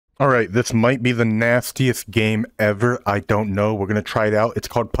Alright, this might be the nastiest game ever. I don't know. We're gonna try it out. It's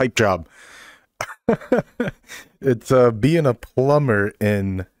called PipeJob. It's being a plumber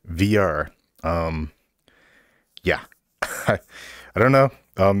in VR. Yeah. I don't know.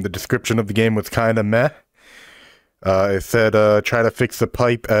 The description of the game was kind of meh. It said, try to fix the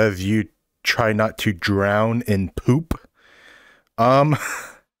pipe as you try not to drown in poop.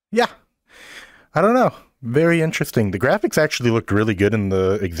 Yeah. I don't know. Very interesting. The graphics actually looked really good in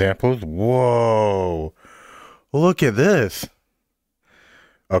the examples. Whoa. Look at this.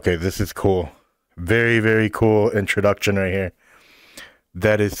 Okay, this is cool. Very, very cool introduction right here.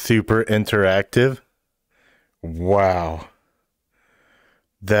 That is super interactive. Wow.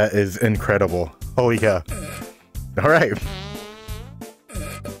 That is incredible. Oh, yeah. All right.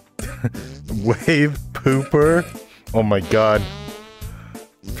 Wave pooper. Oh, my God.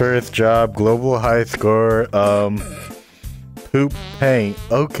 First job, global high score, poop paint.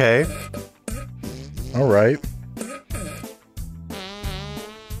 Okay. All right.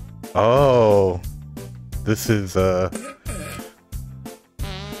 Oh. This is, there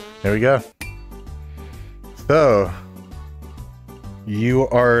we go. So, you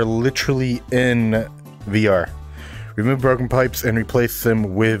are literally in VR. Remove broken pipes and replace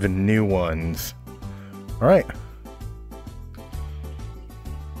them with new ones. All right.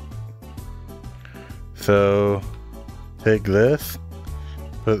 So, take this,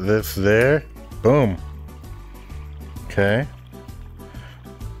 put this there, boom. Okay.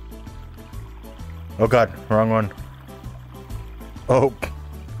 Oh God, wrong one. Oh.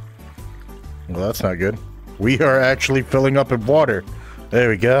 Well, that's not good. We are actually filling up with water. There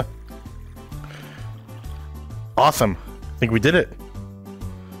we go. Awesome. I think we did it.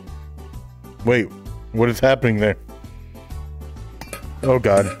 Wait, what is happening there? Oh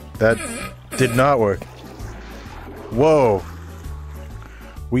God, that did not work. Whoa.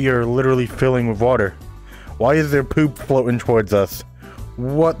 We are literally filling with water. Why is there poop floating towards us?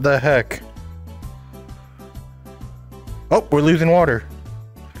 What the heck? Oh, we're losing water.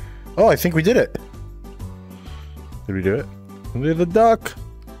 Oh, I think we did it. Did we do it? There's a duck.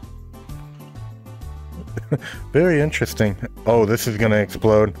 Very interesting. Oh, this is gonna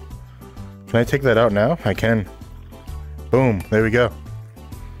explode. Can I take that out now? I can. Boom, there we go.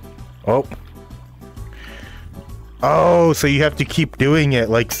 Oh. Oh, so you have to keep doing it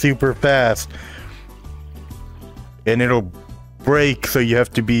like super fast. And it'll break, so you have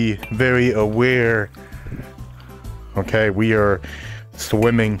to be very aware. Okay, we are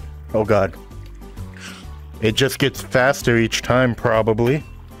swimming. Oh God. It just gets faster each time, probably.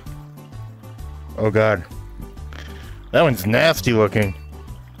 Oh God. That one's nasty looking.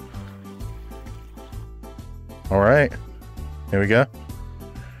 Alright. Here we go.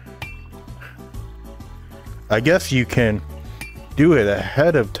 I guess you can do it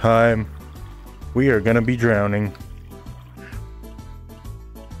ahead of time. We are gonna be drowning.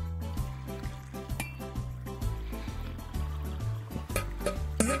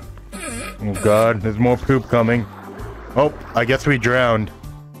 Oh God, there's more poop coming. Oh, I guess we drowned.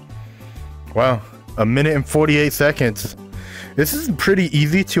 Wow, 1 minute and 48 seconds. This is pretty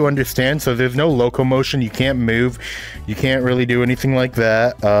easy to understand, so there's no locomotion, you can't move, you can't really do anything like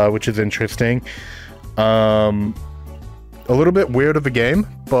that, which is interesting. A little bit weird of a game,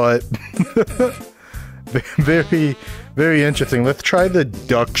 but very, very interesting. Let's try the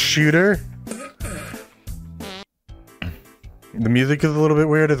duck shooter. The music is a little bit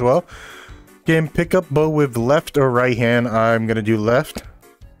weird as well. Game, pick up bow with left or right hand. I'm gonna do left.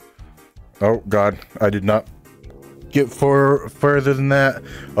 Oh God, I did not get further than that.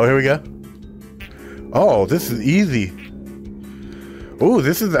 Oh, here we go. Oh, this is easy. Oh,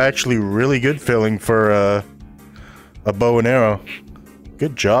 this is actually really good feeling for a bow and arrow.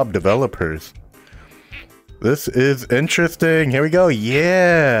 Good job, developers. This is interesting. Here we go.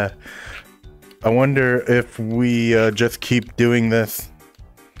 Yeah. I wonder if we just keep doing this.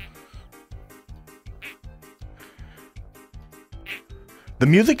 The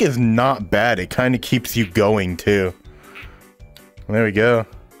music is not bad. It kind of keeps you going too. There we go.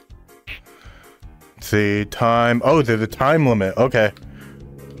 Let's see, time. Oh, there's a time limit. Okay.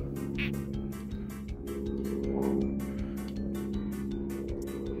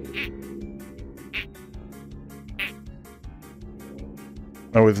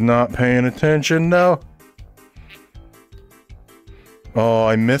 I was not paying attention, no. Oh,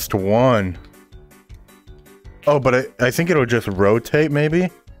 I missed one. Oh, but I think it'll just rotate,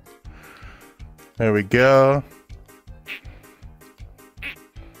 maybe? There we go.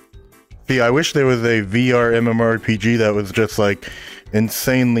 See, I wish there was a VR MMORPG that was just, like,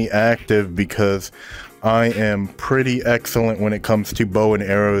 insanely active, because I am pretty excellent when it comes to bow and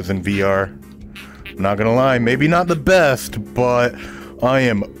arrows in VR. I'm not gonna lie, maybe not the best, but I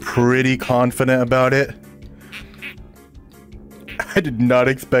am pretty confident about it. I did not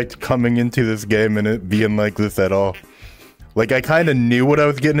expect coming into this game and it being like this at all. Like, I kind of knew what I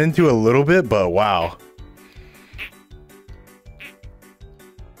was getting into a little bit, but wow.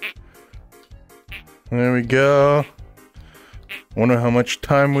 There we go. Wonder how much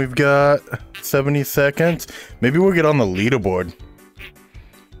time we've got. 70 seconds. Maybe we'll get on the leaderboard.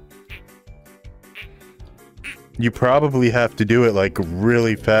 You probably have to do it like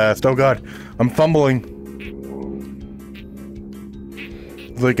really fast. Oh god, I'm fumbling.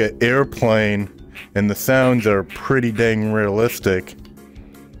 It's like an airplane, and the sounds are pretty dang realistic.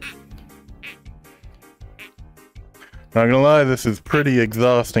 Not gonna lie, this is pretty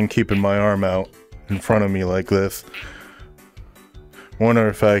exhausting keeping my arm out in front of me like this. Wonder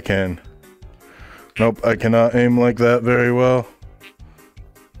if I can. Nope, I cannot aim like that very well.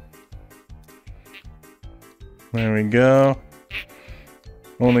 There we go.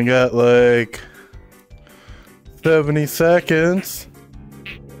 Only got like 70 seconds.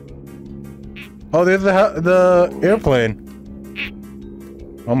 Oh, there's the airplane.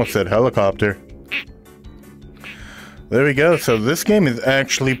 Almost said helicopter. There we go. So this game is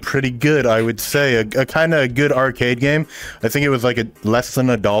actually pretty good, I would say. A kind of good arcade game. I think it was like less than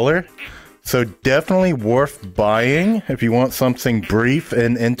 $1. So definitely worth buying if you want something brief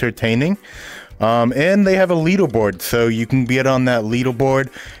and entertaining. And they have a leaderboard, so you can get on that leaderboard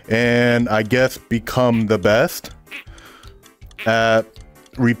and I guess become the best at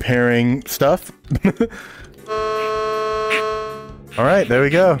repairing stuff. Alright, there we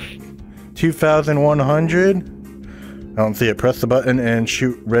go. 2,100. I don't see it. Press the button and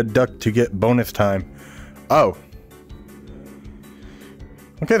shoot red duck to get bonus time. Oh.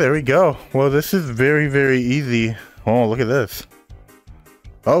 Okay, there we go. Well, this is very, very easy. Oh, look at this.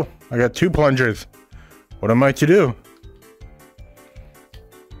 Oh, I got 2 plungers. What am I to do?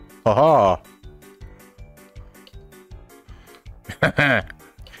 Haha.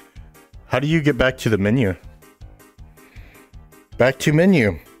 How do you get back to the menu? Back to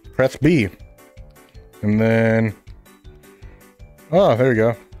menu. Press B. And then... Oh, there we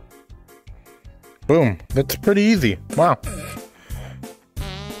go. Boom. That's pretty easy. Wow.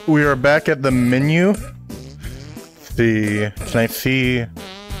 We are back at the menu. Let's see. Can I see?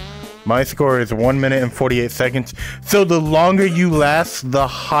 My score is 1 minute and 48 seconds. So the longer you last, the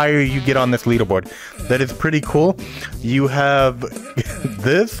higher you get on this leaderboard. That is pretty cool. You have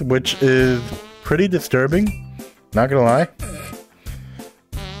this, which is pretty disturbing. Not gonna lie.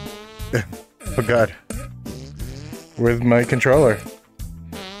 Oh god. Where's my controller?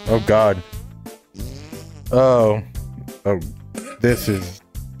 Oh god. Oh. Oh. This is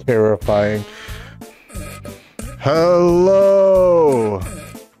terrifying. Hello!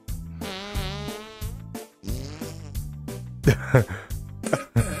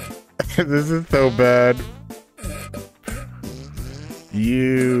 This is so bad.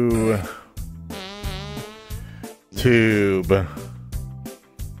 YouTube.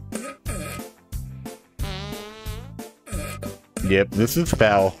 Yep, this is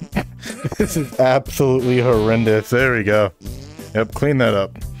foul. This is absolutely horrendous. There we go. Yep, clean that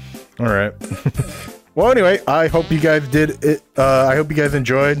up. Alright. Well, anyway, I hope you guys did it. I hope you guys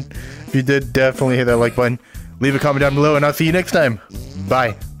enjoyed. If you did, definitely hit that like button. Leave a comment down below, and I'll see you next time.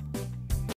 Bye.